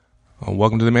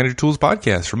Welcome to the Manager Tools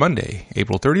Podcast for Monday,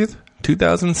 April 30th,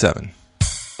 2007.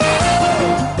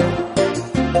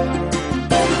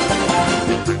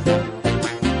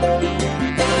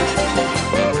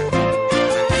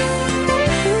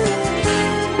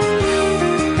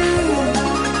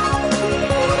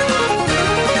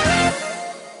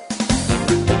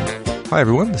 Hi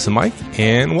everyone, this is Mike,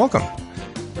 and welcome.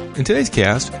 In today's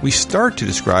cast, we start to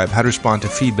describe how to respond to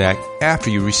feedback after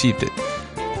you received it,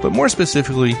 but more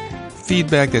specifically,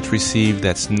 feedback that's received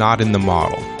that's not in the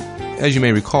model. As you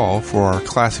may recall, for our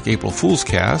classic April Fool's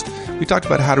cast, we talked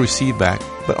about how to receive feedback,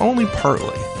 but only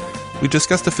partly. We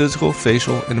discussed the physical,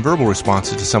 facial, and verbal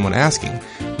responses to someone asking,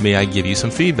 "May I give you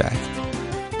some feedback?"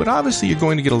 But obviously you're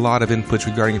going to get a lot of inputs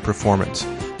regarding your performance.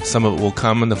 Some of it will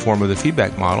come in the form of the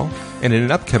feedback model, and in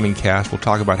an upcoming cast we'll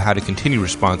talk about how to continue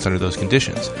response under those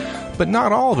conditions. But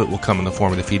not all of it will come in the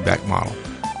form of the feedback model.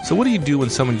 So what do you do when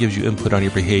someone gives you input on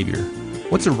your behavior?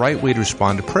 What's the right way to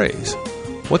respond to praise?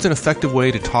 What's an effective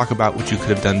way to talk about what you could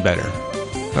have done better?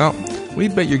 Well, we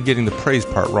bet you're getting the praise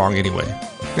part wrong anyway.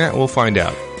 Yeah, we'll find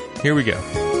out. Here we go.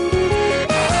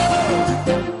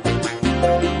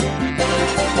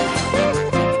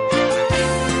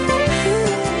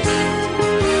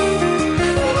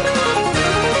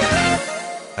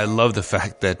 I love the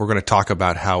fact that we're going to talk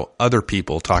about how other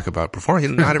people talk about performance.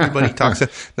 Not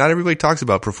everybody talks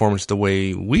about performance the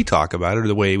way we talk about it or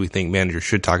the way we think managers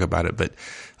should talk about it. But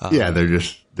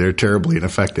they're terribly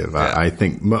ineffective. Yeah. I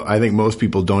think most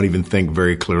people don't even think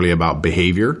very clearly about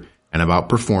behavior and about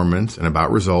performance and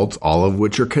about results, all of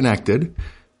which are connected.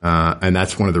 And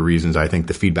that's one of the reasons I think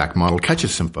the feedback model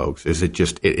catches some folks. Is it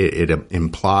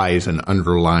implies an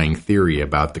underlying theory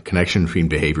about the connection between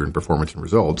behavior and performance and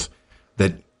results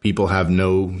that people have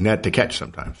no net to catch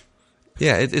sometimes.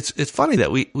 Yeah, it's funny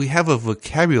that we have a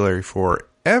vocabulary for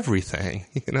everything,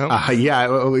 you know?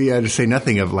 To say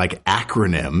nothing of like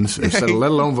acronyms, let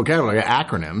alone vocabulary,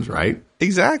 acronyms, right?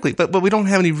 Exactly, but we don't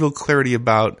have any real clarity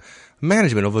about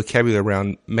management or vocabulary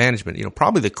around management. You know,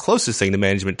 probably the closest thing to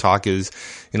management talk is,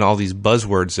 you know, all these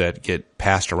buzzwords that get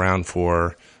passed around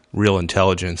for real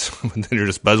intelligence. They're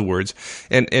just buzzwords,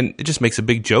 and it just makes a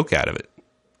big joke out of it.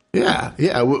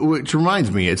 Yeah. Which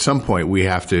reminds me, at some point we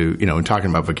have to, in talking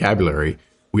about vocabulary,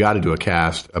 we ought to do a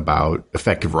cast about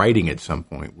effective writing at some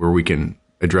point where we can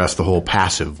address the whole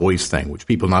passive voice thing, which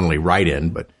people not only write in,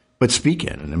 but speak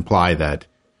in and imply that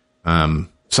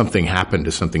something happened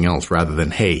to something else rather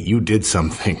than, hey, you did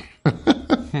something.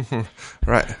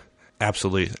 Right.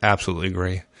 Absolutely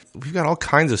agree. We've got all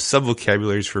kinds of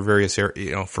sub-vocabularies for various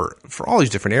areas, for all these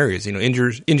different areas.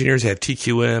 Engineers have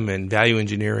TQM and value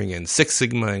engineering and Six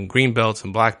Sigma and green belts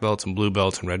and black belts and blue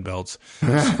belts and red belts.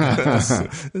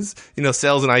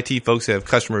 Sales and IT folks have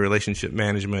customer relationship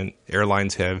management.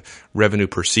 Airlines have revenue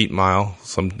per seat mile.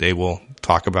 Someday we'll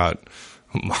talk about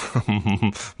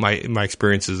my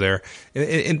experiences there.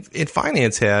 And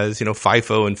finance has,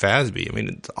 FIFO and FASB. I mean,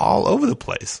 it's all over the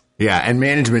place. Yeah, and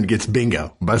management gets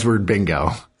bingo, buzzword bingo.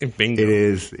 Bingo. It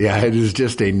is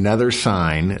just another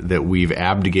sign that we've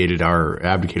abdicated our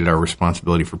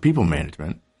responsibility for people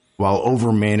management while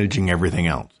over managing everything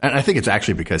else. And I think it's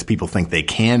actually because people think they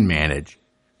can manage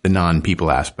the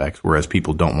non-people aspects, whereas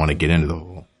people don't want to get into the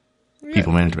whole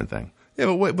people management thing. Yeah,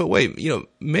 but wait,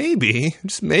 maybe,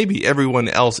 just maybe everyone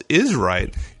else is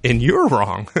right and you're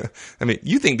wrong. I mean,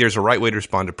 you think there's a right way to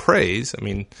respond to praise. I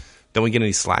mean, don't we get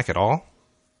any slack at all?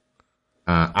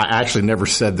 I actually never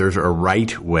said there's a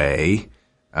right way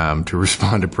to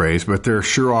respond to praise, but there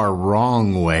sure are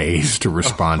wrong ways to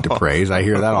respond to praise. I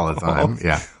hear that all the time.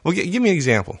 Yeah. Well, give me an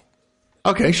example.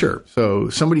 Okay, sure. So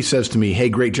somebody says to me, "Hey,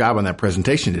 great job on that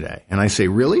presentation today." And I say,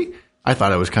 "Really? I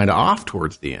thought I was kind of off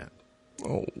towards the end."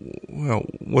 Oh, well,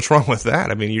 what's wrong with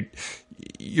that? I mean,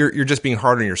 you're just being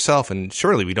hard on yourself, and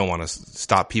surely we don't want to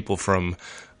stop people from,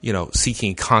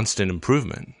 seeking constant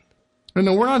improvement.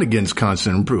 No, we're not against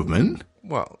constant improvement.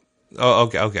 Well,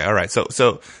 okay, all right.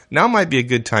 So now might be a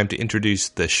good time to introduce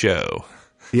the show.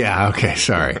 Yeah, okay,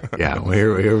 sorry. Yeah, well,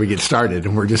 here we get started,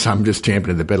 and I'm just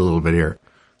champing the bit a little bit here.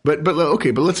 But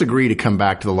let's agree to come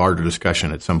back to the larger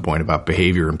discussion at some point about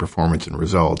behavior and performance and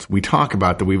results. We talk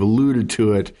about that. We've alluded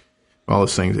to it. All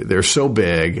those things, they're so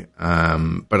big, but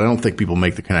I don't think people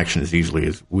make the connection as easily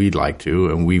as we'd like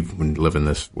to, and we've been living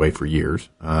this way for years.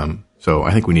 So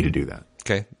I think we need to do that.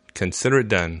 Okay, consider it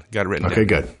done. Got it written down. Okay,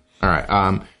 good. All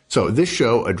right. So this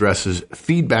show addresses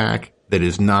feedback that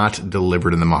is not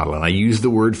delivered in the model, and I use the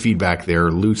word feedback there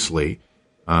loosely.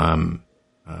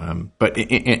 But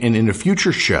in a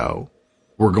future show,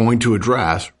 we're going to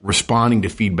address responding to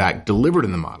feedback delivered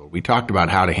in the model. We talked about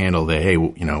how to handle the, hey,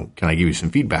 can I give you some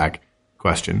feedback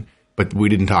question, but we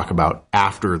didn't talk about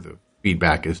after the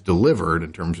feedback is delivered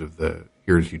in terms of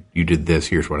you did this,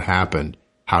 here's what happened,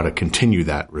 how to continue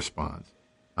that response.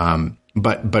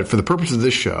 But for the purpose of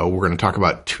this show, we're going to talk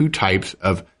about two types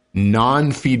of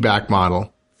non-feedback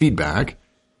model feedback.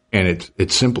 And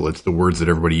it's simple. It's the words that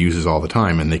everybody uses all the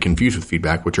time and they confuse with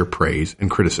feedback, which are praise and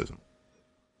criticism.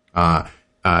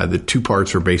 The two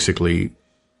parts are basically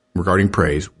regarding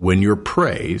praise. When you're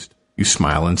praised, you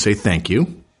smile and say thank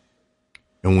you.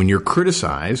 And when you're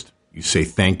criticized, you say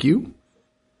thank you.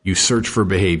 You search for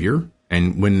behavior.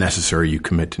 And when necessary, you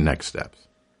commit to next steps.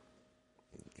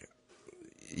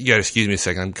 You got to excuse me a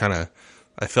second.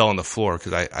 I fell on the floor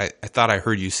because I thought I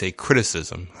heard you say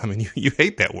criticism. I mean, you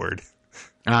hate that word.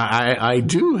 I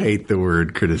do hate the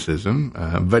word criticism,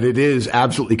 but it is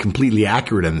absolutely completely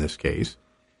accurate in this case.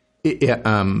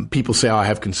 People say, I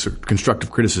have constructive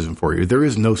criticism for you. There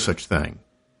is no such thing.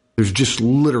 There's just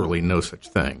literally no such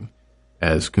thing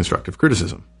as constructive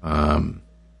criticism.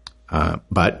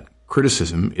 But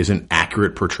criticism is an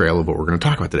accurate portrayal of what we're going to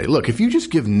talk about today. Look, if you just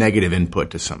give negative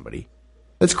input to somebody,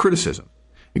 that's criticism.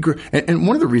 And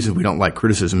one of the reasons we don't like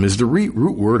criticism is the root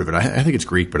word of it. I think it's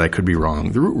Greek, but I could be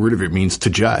wrong. The root word of it means to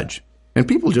judge. And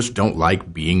people just don't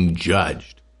like being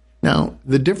judged. Now,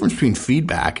 the difference between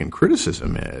feedback and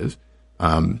criticism is,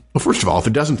 well, first of all, if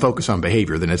it doesn't focus on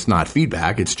behavior, then it's not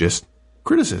feedback. It's just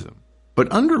criticism. But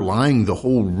underlying the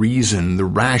whole reason, the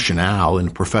rationale in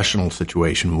a professional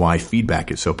situation, why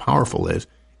feedback is so powerful is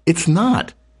it's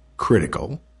not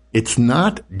critical. It's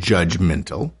not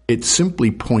judgmental. It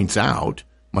simply points out,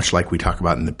 much like we talk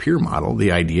about in the peer model,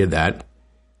 the idea that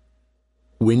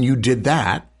when you did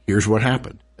that, here's what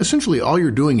happened. Essentially, all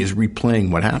you're doing is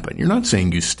replaying what happened. You're not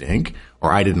saying you stink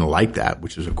or I didn't like that,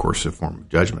 which is, of course, a form of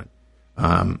judgment.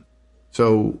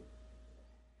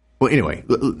 Well, anyway,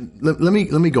 let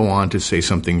me go on to say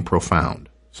something profound,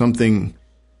 something,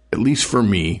 at least for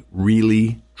me,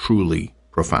 really, truly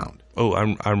profound. Oh,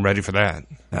 I'm ready for that.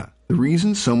 Yeah. The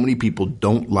reason so many people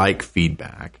don't like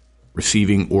feedback,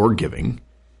 receiving or giving,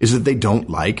 is that they don't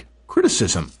like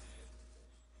criticism.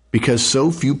 Because so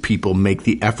few people make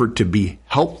the effort to be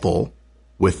helpful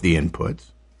with the inputs,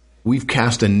 we've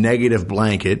cast a negative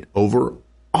blanket over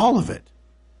all of it.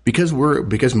 Because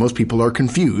most people are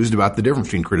confused about the difference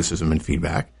between criticism and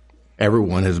feedback,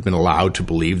 everyone has been allowed to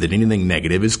believe that anything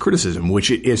negative is criticism, which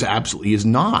it absolutely is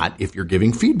not if you're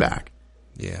giving feedback.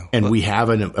 Yeah. And we have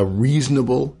a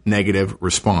reasonable negative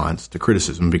response to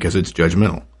criticism because it's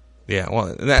judgmental. Yeah, well,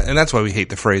 and that's why we hate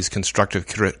the phrase constructive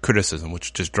criticism,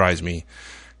 which just drives me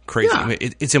crazy. Yeah. I mean,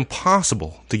 it's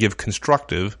impossible to give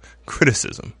constructive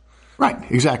criticism. Right,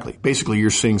 exactly. Basically, you're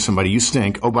saying somebody, you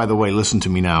stink. Oh, by the way, listen to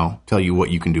me now. Tell you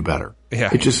what you can do better. Yeah.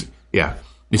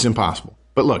 It's impossible.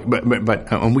 But look,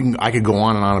 I could go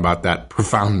on and on about that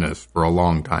profoundness for a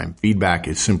long time. Feedback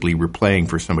is simply replaying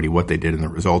for somebody what they did and the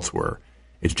results were.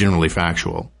 It's generally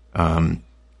factual,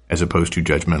 as opposed to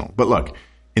judgmental. But look,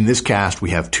 in this cast,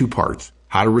 we have two parts.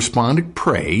 How to respond to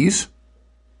praise,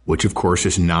 which of course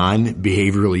is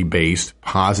non-behaviorally based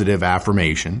positive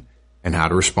affirmation, and how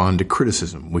to respond to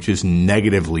criticism, which is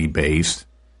negatively based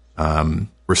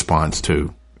response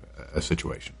to a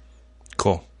situation.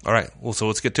 Cool. All right. Well, so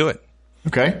let's get to it.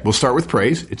 Okay. We'll start with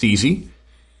praise. It's easy.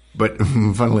 But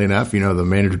funnily enough, the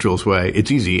Manager Tools way,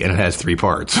 it's easy and it has three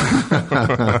parts.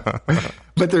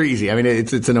 But they're easy. I mean,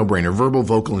 it's a no-brainer. Verbal,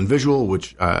 vocal, and visual,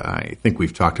 which I think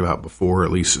we've talked about before.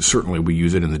 At least certainly we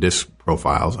use it in the DISC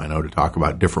profiles, I know, to talk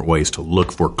about different ways to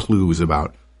look for clues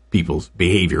about people's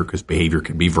behavior, because behavior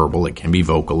can be verbal, it can be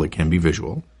vocal, it can be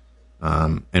visual.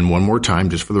 And one more time,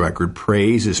 just for the record,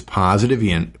 praise is positive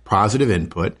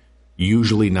input,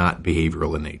 usually not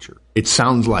behavioral in nature. It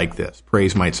sounds like this.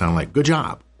 Praise might sound like, good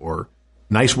job, or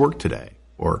nice work today,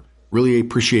 or really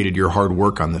appreciated your hard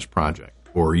work on this project,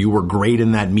 or you were great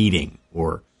in that meeting,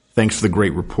 or thanks for the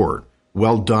great report.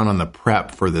 Well done on the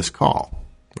prep for this call.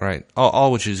 Right.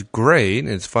 All which is great.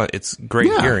 It's fun. It's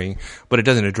great hearing, but it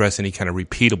doesn't address any kind of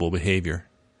repeatable behavior.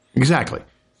 Exactly.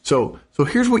 So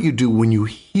here's what you do when you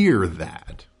hear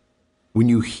that. When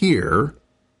you hear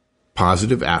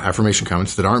positive affirmation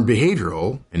comments that aren't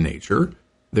behavioral in nature,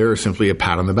 they're simply a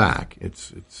pat on the back.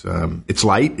 It's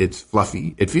light, it's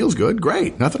fluffy, it feels good,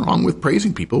 great. Nothing wrong with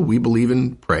praising people. We believe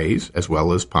in praise as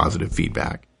well as positive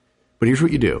feedback. But here's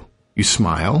what you do. You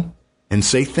smile and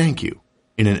say thank you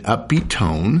in an upbeat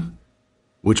tone,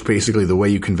 which basically the way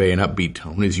you convey an upbeat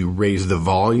tone is you raise the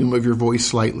volume of your voice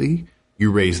slightly,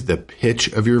 you raise the pitch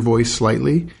of your voice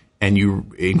slightly, and you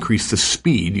increase the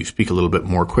speed. You speak a little bit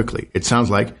more quickly. It sounds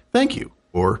like thank you,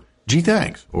 or gee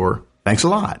thanks, or thanks a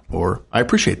lot, or I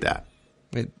appreciate that.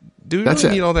 Do we really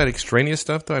need all that extraneous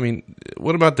stuff, though? I mean,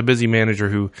 what about the busy manager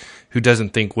who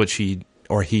doesn't think what she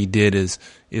or he did is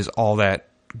all that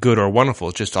good or wonderful.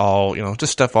 It's just all,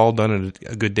 just stuff all done in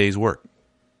a good day's work.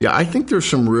 Yeah, I think there's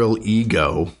some real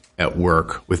ego at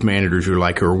work with managers who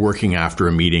are working after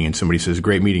a meeting and somebody says,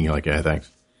 great meeting. You're like, yeah, thanks.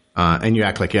 And you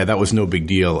act like, yeah, that was no big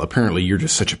deal. Apparently, you're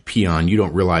just such a peon. You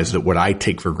don't realize that what I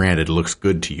take for granted looks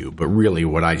good to you. But really,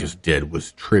 what I just did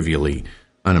was trivially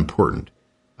unimportant.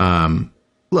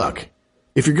 Look,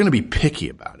 if you're going to be picky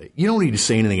about it, you don't need to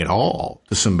say anything at all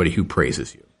to somebody who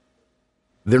praises you.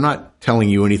 They're not telling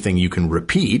you anything you can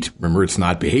repeat. Remember, it's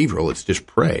not behavioral. It's just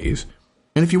praise.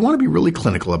 And if you want to be really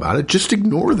clinical about it, just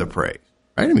ignore the praise.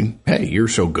 Right? I mean, hey, you're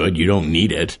so good, you don't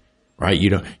need it. Right? You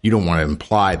don't want to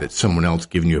imply that someone else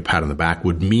giving you a pat on the back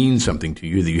would mean something to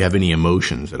you, that you have any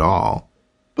emotions at all.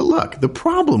 But look, the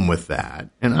problem with that,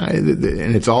 and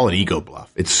it's all an ego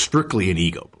bluff. It's strictly an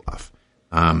ego bluff.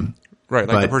 Right,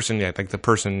 like the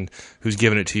person who's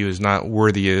giving it to you is not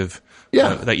worthy of.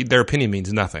 Yeah, that their opinion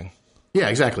means nothing. Yeah,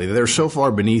 exactly. They're so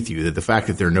far beneath you that the fact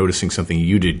that they're noticing something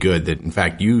you did good that, in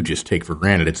fact, you just take for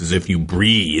granted. It's as if you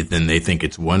breathe and they think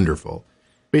it's wonderful.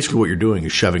 Basically, what you're doing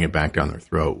is shoving it back down their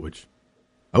throat, which,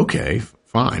 okay,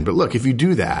 fine. But look, if you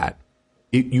do that,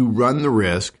 you run the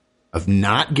risk of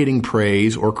not getting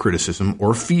praise or criticism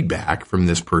or feedback from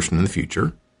this person in the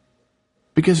future.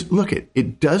 Because, look,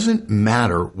 it doesn't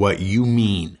matter what you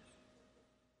mean.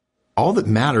 All that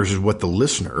matters is what the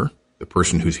listener, the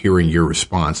person who's hearing your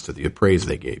response to the praise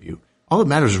they gave you, all that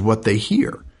matters is what they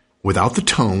hear. Without the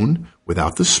tone,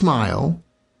 without the smile,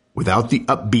 without the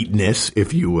upbeatness,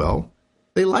 if you will,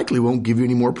 they likely won't give you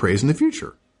any more praise in the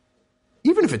future.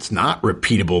 Even if it's not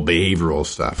repeatable behavioral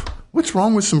stuff, what's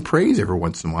wrong with some praise every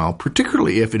once in a while,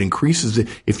 particularly if it increases,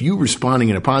 if you responding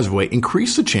in a positive way,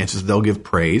 increase the chances they'll give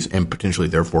praise and potentially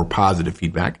therefore positive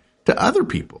feedback to other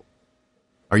people.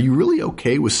 Are you really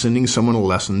okay with sending someone a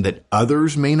lesson that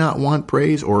others may not want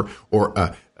praise or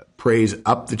praise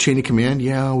up the chain of command?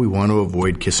 Yeah, we want to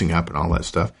avoid kissing up and all that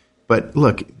stuff. But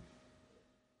look,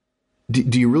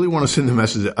 do you really want to send the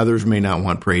message that others may not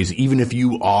want praise, even if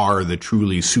you are the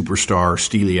truly superstar,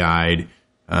 steely-eyed,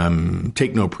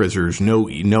 take no prisoners, no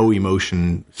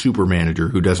emotion super manager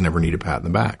who doesn't ever need a pat on the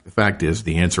back? The fact is,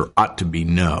 the answer ought to be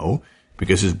no,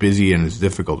 because as busy and as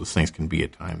difficult as things can be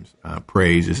at times,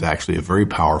 praise is actually a very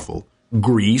powerful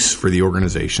grease for the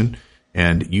organization,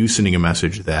 and you sending a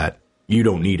message that you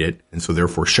don't need it, and so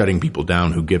therefore shutting people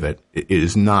down who give it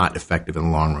is not effective in the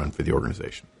long run for the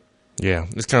organization. Yeah,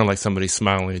 it's kind of like somebody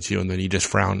smiling at you and then you just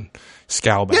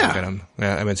scowl back at them.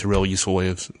 Yeah, I mean, it's a real useful way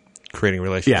of creating a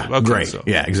relationship. Yeah, okay, great. So,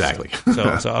 yeah, exactly.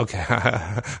 so okay,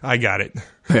 I got it.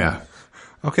 Yeah.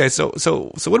 Okay, so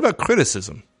what about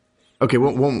criticism? Okay,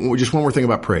 just one more thing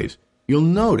about praise. You'll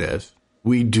notice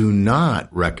we do not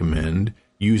recommend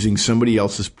using somebody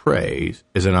else's praise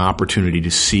as an opportunity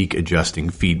to seek adjusting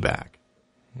feedback.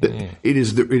 It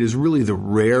is really the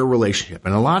rare relationship,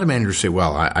 and a lot of managers say,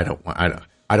 "Well, I don't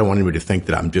want anybody to think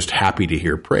that I'm just happy to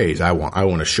hear praise. I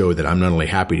want to show that I'm not only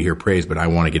happy to hear praise, but I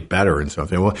want to get better and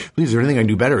something. Well, please, is there anything I can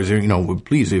do better? Is there,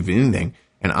 please, if anything?"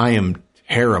 And I am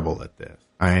terrible at this.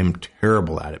 I am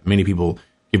terrible at it. Many people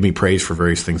give me praise for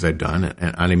various things I've done,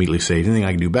 and I immediately say, anything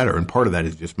I can do better. And part of that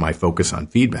is just my focus on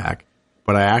feedback.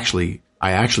 But I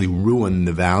actually ruin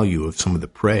the value of some of the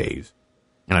praise.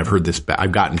 And I've heard this,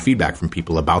 I've gotten feedback from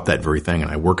people about that very thing,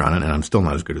 and I work on it, and I'm still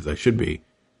not as good as I should be.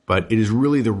 But it is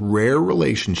really the rare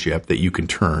relationship that you can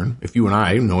turn. If you and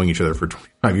I, knowing each other for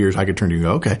 25 years, I could turn to you and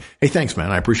go, okay, hey, thanks,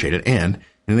 man, I appreciate it. And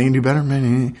anything you can do better,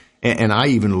 man? And I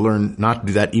even learned not to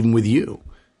do that even with you.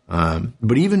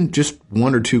 But even just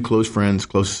one or two close friends,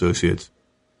 close associates,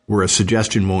 where a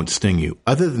suggestion won't sting you.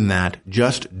 Other than that,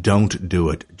 just don't do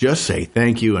it. Just say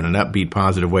thank you in an upbeat,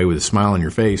 positive way with a smile on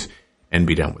your face and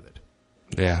be done with it.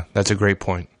 Yeah, that's a great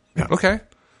point. Yeah. Okay.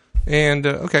 And,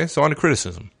 so on to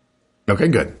criticism. Okay,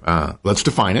 good. Let's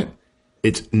define it.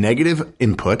 It's negative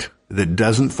input that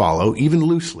doesn't follow, even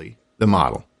loosely, the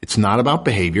model. It's not about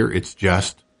behavior. It's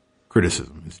just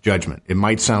criticism. It's judgment. It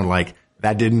might sound like,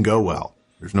 that didn't go well.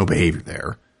 There's no behavior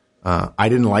there. I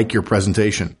didn't like your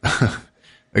presentation.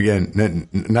 Again,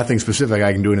 nothing specific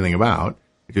I can do anything about.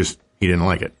 Just, he didn't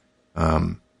like it.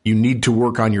 You need to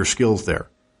work on your skills there.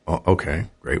 Oh, okay,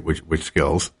 great. Which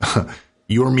skills?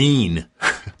 You're mean.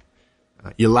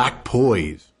 You lack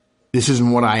poise. This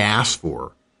isn't what I asked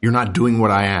for. You're not doing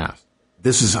what I asked.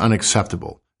 This is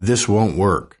unacceptable. This won't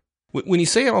work. When you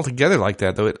say it all together like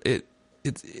that, though, it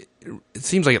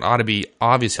seems like it ought to be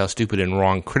obvious how stupid and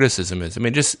wrong criticism is. I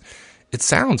mean, it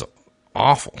sounds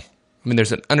awful. I mean,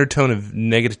 there's an undertone of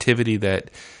negativity that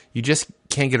you just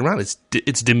can't get around.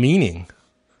 It's demeaning.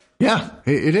 Yeah,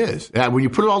 it is. When you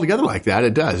put it all together like that,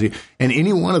 it does. And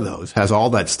any one of those has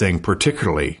all that sting,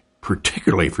 particularly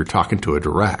particularly if you're talking to a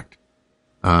direct.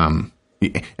 And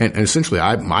essentially,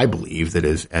 I believe that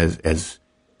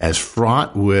as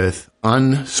fraught with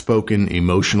unspoken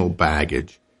emotional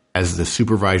baggage as the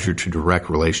supervisor to direct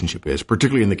relationship is,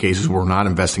 particularly in the cases where we're not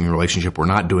investing in a relationship, we're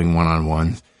not doing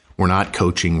one-on-ones, we're not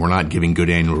coaching, we're not giving good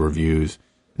annual reviews,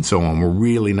 and so on. We're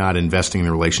really not investing in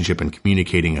the relationship and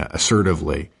communicating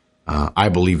assertively. I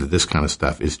believe that this kind of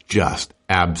stuff is just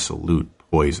absolute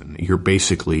poison. You're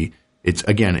basically, it's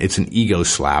an ego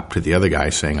slap to the other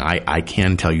guy saying, I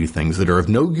can tell you things that are of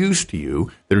no use to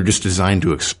you, that are just designed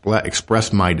to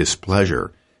express my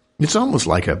displeasure. It's almost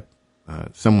like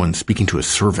someone speaking to a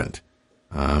servant.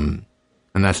 And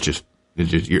that's just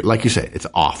like you say, it's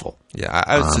awful. Yeah,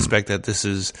 I would suspect that this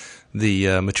is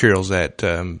the materials that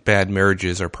bad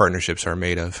marriages or partnerships are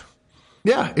made of.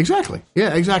 Yeah, exactly.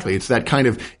 It's that kind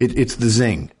of, it's the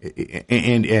zing.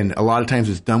 And a lot of times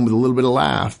it's done with a little bit of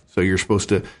laugh. So you're supposed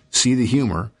to see the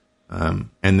humor. And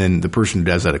then the person who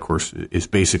does that, of course, is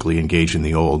basically engaged in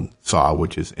the old saw,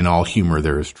 which is in all humor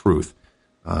there is truth.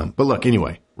 But look,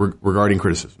 anyway, regarding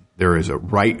criticism, there is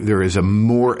a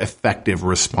more effective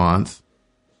response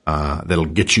that'll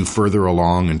get you further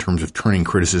along in terms of turning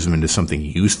criticism into something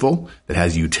useful that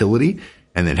has utility,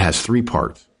 and it has 3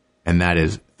 parts. And that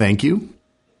is thank you,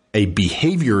 a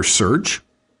behavior search,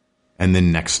 and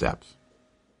then next steps.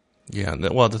 Yeah,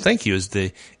 well, the thank you is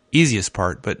the easiest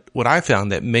part, but what I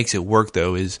found that makes it work,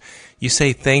 though, is you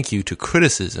say thank you to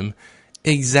criticism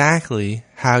exactly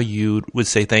how you would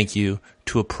say thank you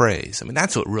to a praise. I mean,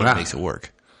 that's what really makes it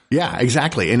work. Yeah,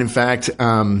 exactly. And in fact,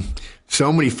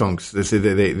 so many folks,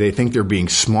 they think they're being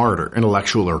smart or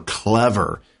intellectual or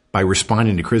clever by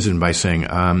responding to criticism by saying,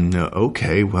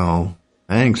 okay, well,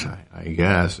 thanks, I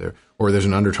guess. Or there's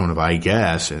an undertone of I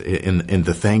guess in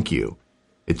the thank you.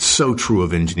 It's so true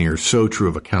of engineers, so true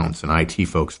of accountants and IT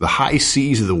folks. The high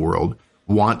C's of the world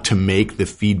want to make the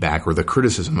feedback or the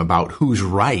criticism about who's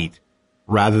right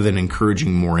rather than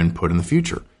encouraging more input in the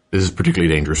future. This is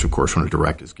particularly dangerous, of course, when a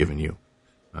direct is giving you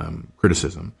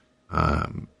criticism.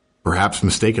 Perhaps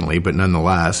mistakenly, but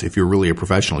nonetheless, if you're really a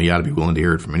professional, you ought to be willing to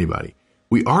hear it from anybody.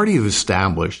 We already have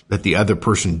established that the other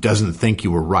person doesn't think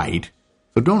you were right,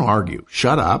 so don't argue.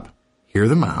 Shut up, hear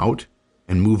them out,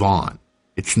 and move on.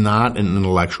 It's not an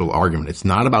intellectual argument. It's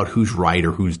not about who's right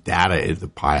or whose data is the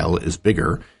pile is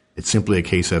bigger. It's simply a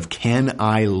case of, can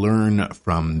I learn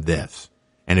from this?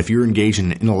 And if you're engaged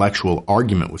in an intellectual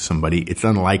argument with somebody, it's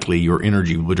unlikely your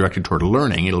energy will be directed toward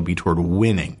learning. It'll be toward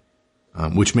winning,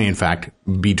 which may, in fact,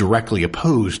 be directly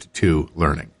opposed to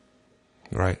learning.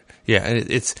 Right. Yeah. And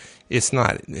it's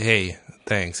not, hey,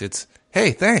 thanks. It's,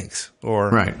 hey, thanks. Or,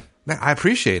 right. Man, I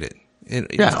appreciate it.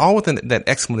 It's all within that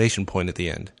exclamation point at the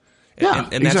end. Yeah,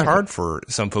 and that's hard for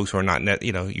some folks who are not,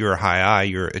 you're a high I,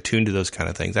 you're attuned to those kind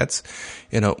of things. That's,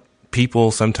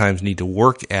 people sometimes need to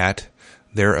work at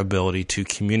their ability to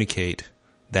communicate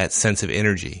that sense of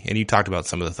energy. And you talked about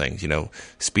some of the things,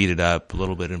 speed it up, a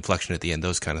little bit of inflection at the end,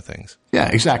 those kind of things. Yeah,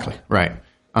 exactly. Right.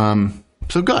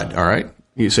 So good. All right.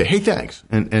 You say, hey, thanks.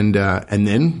 And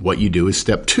then what you do is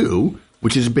step 2,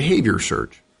 which is behavior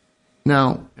search.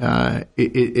 Now,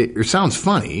 it sounds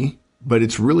funny, but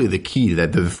it's really the key to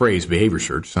that. The phrase behavior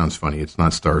search sounds funny. It's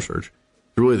not star search.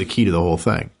 It's really the key to the whole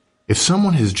thing. If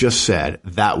someone has just said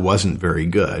that wasn't very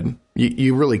good,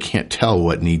 you really can't tell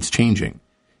what needs changing.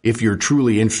 If you're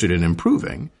truly interested in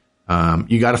improving,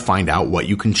 you got to find out what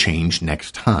you can change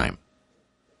next time,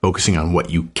 focusing on what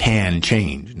you can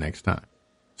change next time.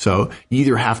 So you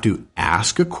either have to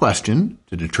ask a question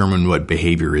to determine what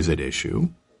behavior is at issue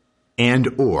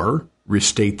and or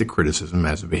restate the criticism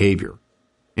as a behavior.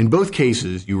 In both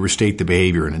cases, you restate the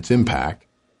behavior and its impact,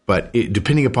 but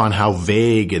depending upon how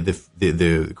vague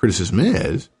the criticism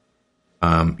is,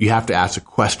 you have to ask a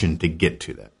question to get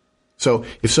to that. So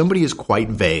if somebody is quite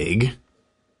vague,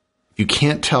 if you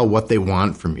can't tell what they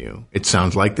want from you, it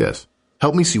sounds like this.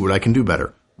 Help me see what I can do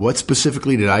better. What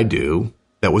specifically did I do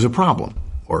that was a problem?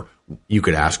 Or you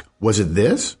could ask, was it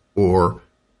this? Or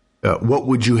what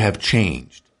would you have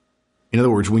changed? In other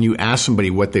words, when you ask somebody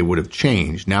what they would have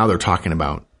changed, now they're talking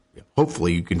about,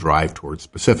 hopefully you can drive towards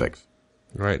specifics.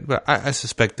 Right. But I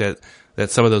suspect that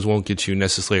some of those won't get you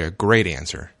necessarily a great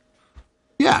answer.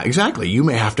 Yeah, exactly. You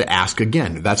may have to ask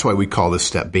again. That's why we call this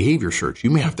step behavior search.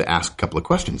 You may have to ask a couple of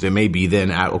questions. It may be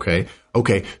then, okay,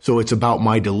 so it's about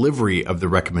my delivery of the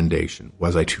recommendation.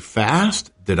 Was I too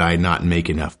fast? Did I not make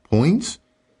enough points?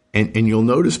 And you'll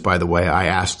notice, by the way, I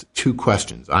asked 2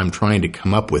 questions. I'm trying to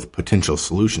come up with potential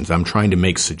solutions. I'm trying to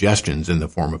make suggestions in the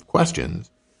form of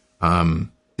questions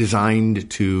designed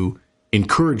to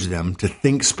encourage them to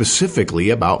think specifically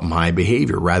about my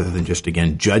behavior rather than just,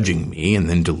 again, judging me and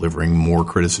then delivering more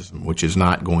criticism, which is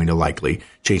not going to likely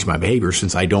change my behavior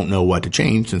since I don't know what to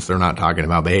change since they're not talking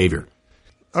about behavior.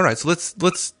 All right, so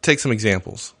let's take some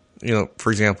examples.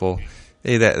 For example,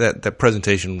 hey, that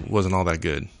presentation wasn't all that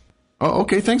good. Oh,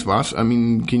 okay, thanks, boss. I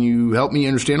mean, can you help me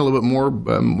understand a little bit more?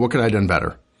 What could I have done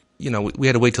better? We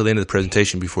had to wait till the end of the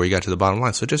presentation before you got to the bottom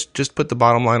line. So just put the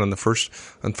bottom line on the first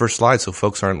slide, so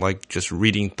folks aren't like just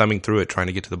thumbing through it, trying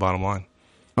to get to the bottom line.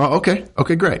 Oh, okay.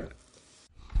 Okay, great.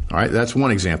 All right, that's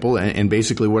one example. And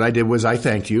basically what I did was I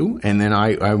thanked you, and then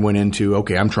I went into,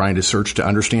 okay, I'm trying to search to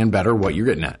understand better what you're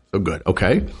getting at. So good.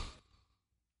 Okay.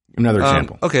 Another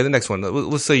example. Okay, the next one.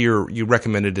 Let's say you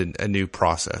recommended a new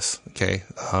process. Okay.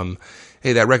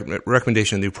 Hey, that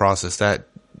recommendation of new process, that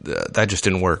just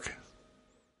didn't work.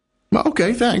 Well,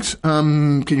 okay, thanks.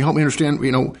 Can you help me understand,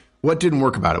 what didn't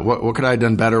work about it? What could I have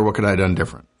done better? What could I have done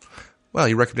different? Well,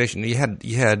 your recommendation, you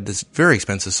had this very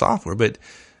expensive software, but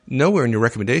nowhere in your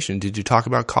recommendation did you talk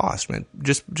about cost, man.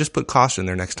 Just put cost in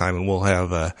there next time, and we'll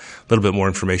have a little bit more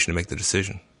information to make the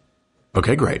decision.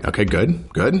 Okay, great. Okay, good.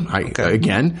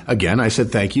 Again, I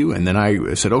said thank you, and then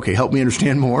I said, okay, help me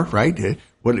understand more, right?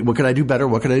 What could I do better?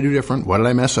 What could I do different? What did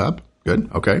I mess up?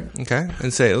 Good. Okay. Okay.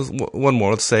 And say one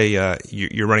more. Let's say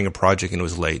you're running a project and it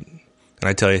was late, and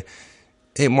I tell you,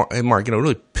 hey Mark, it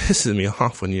really pisses me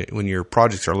off when your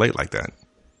projects are late like that.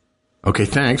 Okay,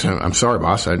 thanks. I'm sorry,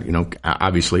 boss. I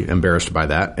obviously embarrassed by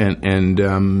that,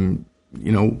 and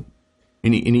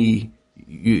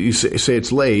you say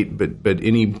it's late, but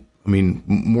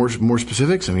more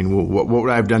specifics. What would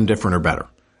I have done different or better?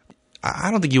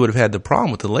 I don't think you would have had the problem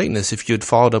with the lateness if you had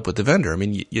followed up with the vendor.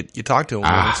 You talked to him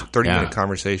once, 30-minute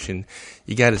conversation.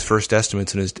 You got his first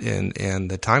estimates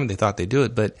and the time they thought they'd do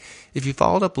it. But if you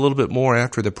followed up a little bit more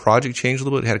after the project changed a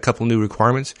little bit, had a couple new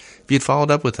requirements, if you'd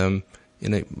followed up with him,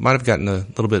 you might have gotten a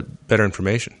little bit better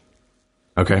information.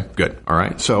 Okay, good. All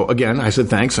right. So again, I said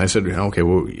thanks. I said, okay,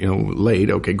 well,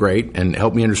 late. Okay, great. And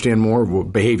help me understand more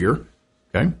behavior.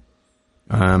 Okay.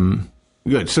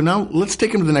 Good. So now let's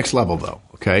take him to the next level though.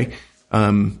 Okay.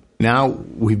 Now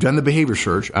we've done the behavior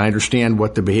search. I understand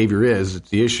what the behavior is. It's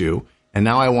the issue. And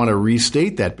now I want to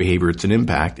restate that behavior. It's an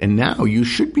impact. And now you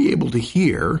should be able to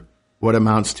hear what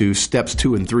amounts to steps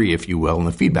 2 and 3, if you will, in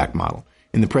the feedback model.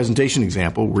 In the presentation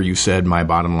example where you said my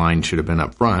bottom line should have been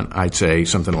up front, I'd say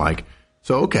something like,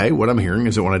 so, okay, what I'm hearing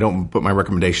is that when I don't put my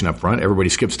recommendation up front, everybody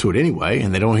skips to it anyway,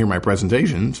 and they don't hear my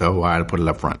presentation, so I had to put it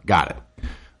up front. Got it.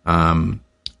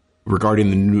 Regarding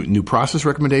the new process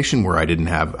recommendation where I didn't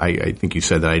have, I think you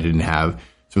said that I didn't have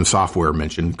some software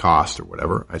mentioned, cost or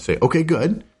whatever. I say, okay,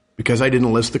 good. Because I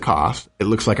didn't list the cost, it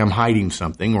looks like I'm hiding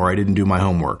something or I didn't do my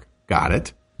homework. Got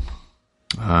it.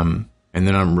 And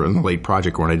then I'm in the late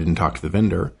project when I didn't talk to the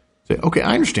vendor. Say, okay,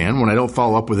 I understand. When I don't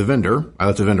follow up with a vendor, I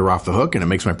let the vendor off the hook and it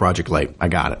makes my project late. I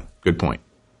got it. Good point.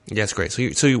 Yeah, that's great.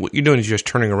 So what you're doing is just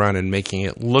turning around and making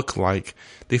it look like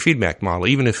the feedback model,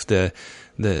 even if the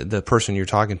person you're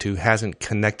talking to hasn't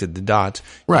connected the dots.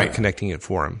 Right. You're connecting it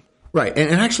for him. Right.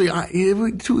 And actually,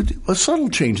 a subtle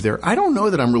change there. I don't know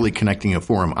that I'm really connecting it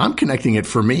for him. I'm connecting it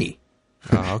for me.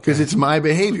 Because it's my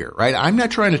behavior, right? I'm not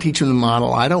trying to teach them the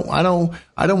model. I don't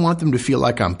want them to feel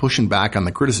like I'm pushing back on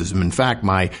the criticism. In fact,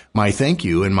 my thank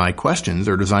you and my questions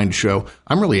are designed to show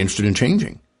I'm really interested in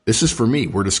changing. This is for me.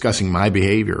 We're discussing my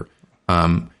behavior.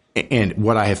 And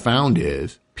what I have found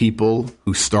is people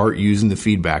who start using the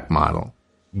feedback model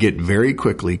get very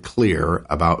quickly clear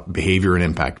about behavior and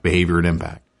impact.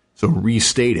 So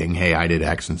restating, hey, I did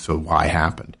X and so Y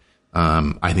happened.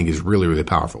 I think is really, really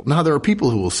powerful. Now, there are people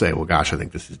who will say, well, gosh, I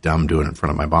think this is dumb doing it in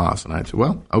front of my boss. And I'd say,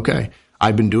 well, okay.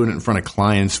 I've been doing it in front of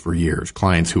clients for years,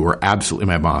 clients who are absolutely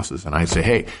my bosses. And I'd say,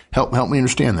 hey, help me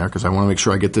understand there because I want to make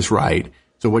sure I get this right.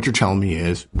 So what you're telling me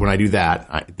is when I do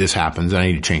that, this happens and I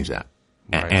need to change that.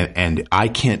 Right. And I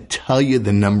can't tell you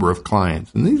the number of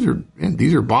clients. And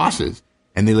these are bosses.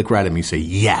 And they look right at me and say,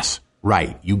 yes,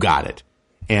 right, you got it.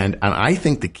 And I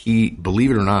think the key,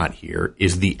 believe it or not here,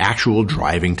 is the actual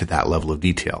driving to that level of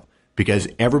detail. Because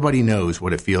everybody knows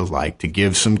what it feels like to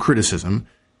give some criticism,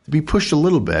 to be pushed a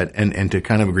little bit and to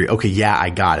kind of agree, okay, yeah,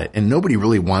 I got it. And nobody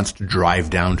really wants to drive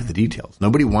down to the details.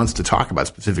 Nobody wants to talk about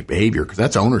specific behavior because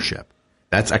that's ownership.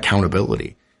 That's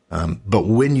accountability. But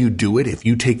when you do it, if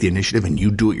you take the initiative and you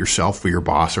do it yourself for your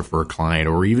boss or for a client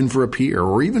or even for a peer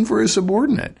or even for a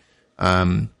subordinate,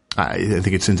 I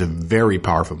think it sends a very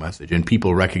powerful message, and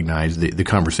people recognize the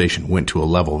conversation went to a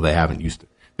level they're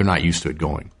not used to it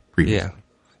going previously.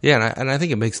 Yeah, and I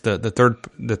think it makes the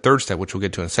third step, which we'll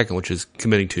get to in a second, which is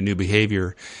committing to new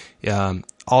behavior.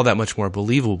 all that much more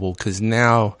believable because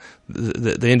now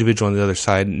the individual on the other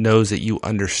side knows that you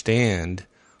understand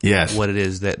what it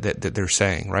is that they're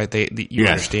saying, right? You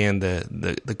understand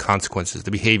the consequences,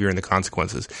 the behavior and the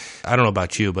consequences. I don't know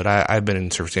about you, but I've been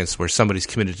in circumstances where somebody's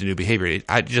committed to new behavior.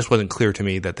 It just wasn't clear to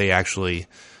me that they actually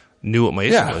knew what my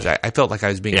issue was. I felt like I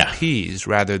was being appeased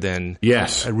rather than a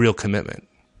real commitment.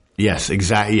 Yes,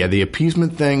 exactly. Yeah, the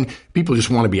appeasement thing, people just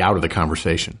want to be out of the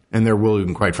conversation. And they're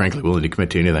quite frankly, willing to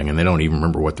commit to anything, and they don't even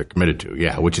remember what they're committed to.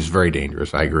 Yeah, which is very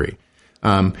dangerous. I agree.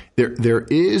 There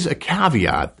is a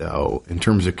caveat, though, in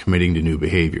terms of committing to new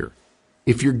behavior.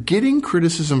 If you're getting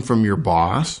criticism from your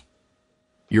boss,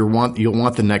 you'll want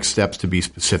the next steps to be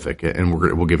specific, and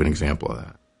we'll give an example of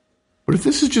that. But if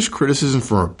this is just criticism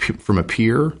from a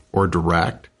peer or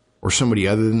direct or somebody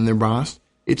other than their boss,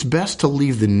 it's best to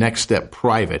leave the next step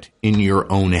private in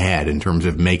your own head in terms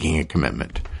of making a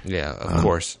commitment. Yeah, of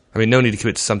course. I mean, no need to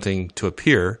commit to something to a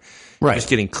peer.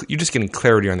 Right. You're just getting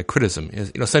clarity on the criticism.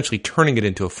 Essentially turning it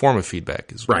into a form of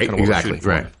feedback is right. Kind of Exactly.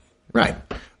 Right.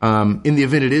 In the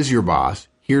event it is your boss,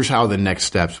 here's how the next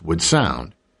steps would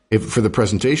sound. If for the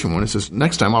presentation one, it says,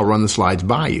 next time I'll run the slides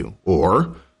by you,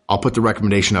 or I'll put the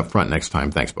recommendation up front next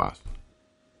time. Thanks, boss.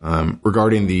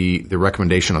 Regarding the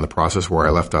recommendation on the process where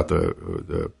I left out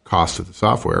the cost of the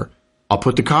software, I'll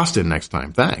put the cost in next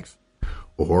time. Thanks.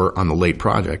 Or on the late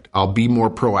project, I'll be more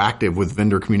proactive with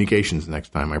vendor communications next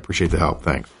time. I appreciate the help.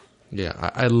 Thanks. Yeah,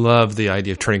 I love the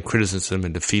idea of turning criticism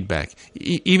into feedback,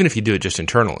 even if you do it just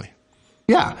internally.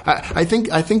 Yeah, I think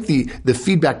the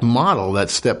feedback model,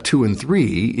 that's step 2 and 3,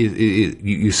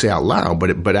 you say out loud,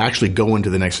 but actually go into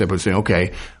the next step and say,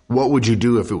 okay, what would you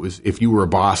do if you were a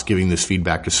boss giving this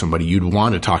feedback to somebody? You'd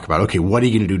want to talk about, okay, what are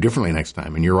you going to do differently next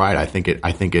time? And you're right. I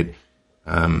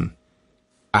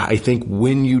think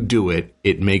when you do it,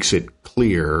 it makes it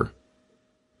clear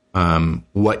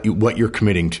what you're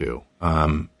committing to,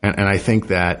 and I think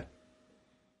that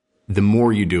the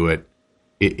more you do it,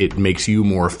 it makes you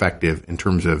more effective in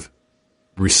terms of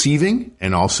receiving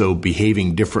and also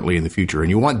behaving differently in the future.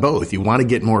 And you want both. You want to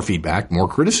get more feedback, more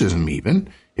criticism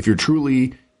even. If you're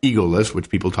truly egoless, which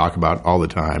people talk about all the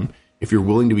time, if you're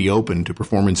willing to be open to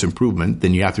performance improvement,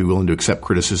 then you have to be willing to accept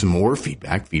criticism or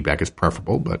feedback. Feedback is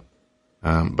preferable, but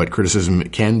criticism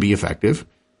can be effective.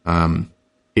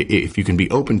 If you can be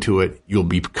open to it, you'll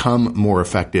become more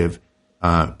effective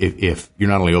if you're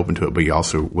not only open to it, but you're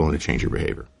also willing to change your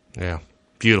behavior. Yeah.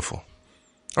 Beautiful.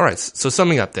 All right. So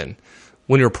summing up then,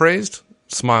 when you're praised,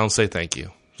 smile and say thank you.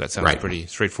 That sounds pretty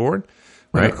straightforward.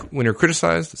 When you're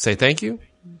criticized, say thank you,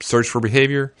 search for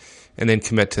behavior, and then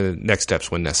commit to next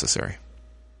steps when necessary.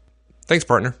 Thanks,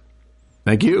 partner.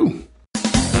 Thank you.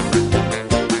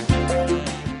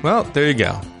 Well, there you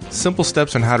go. Simple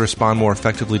steps on how to respond more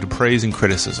effectively to praise and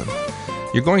criticism.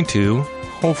 You're going to,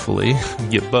 hopefully,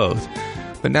 get both,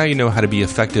 but now you know how to be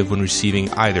effective when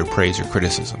receiving either praise or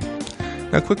criticism.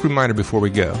 Now, a quick reminder before we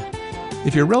go.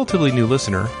 If you're a relatively new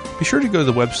listener, be sure to go to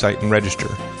the website and register.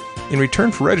 In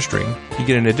return for registering, you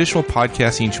get an additional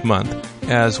podcast each month,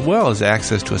 as well as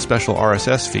access to a special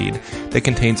RSS feed that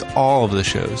contains all of the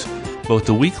shows, both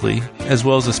the weekly as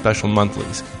well as the special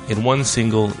monthlies, in one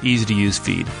single, easy-to-use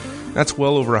feed. That's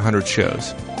well over 100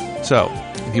 shows. So,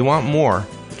 if you want more,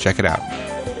 check it out.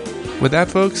 With that,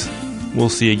 folks, we'll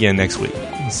see you again next week.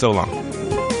 So long.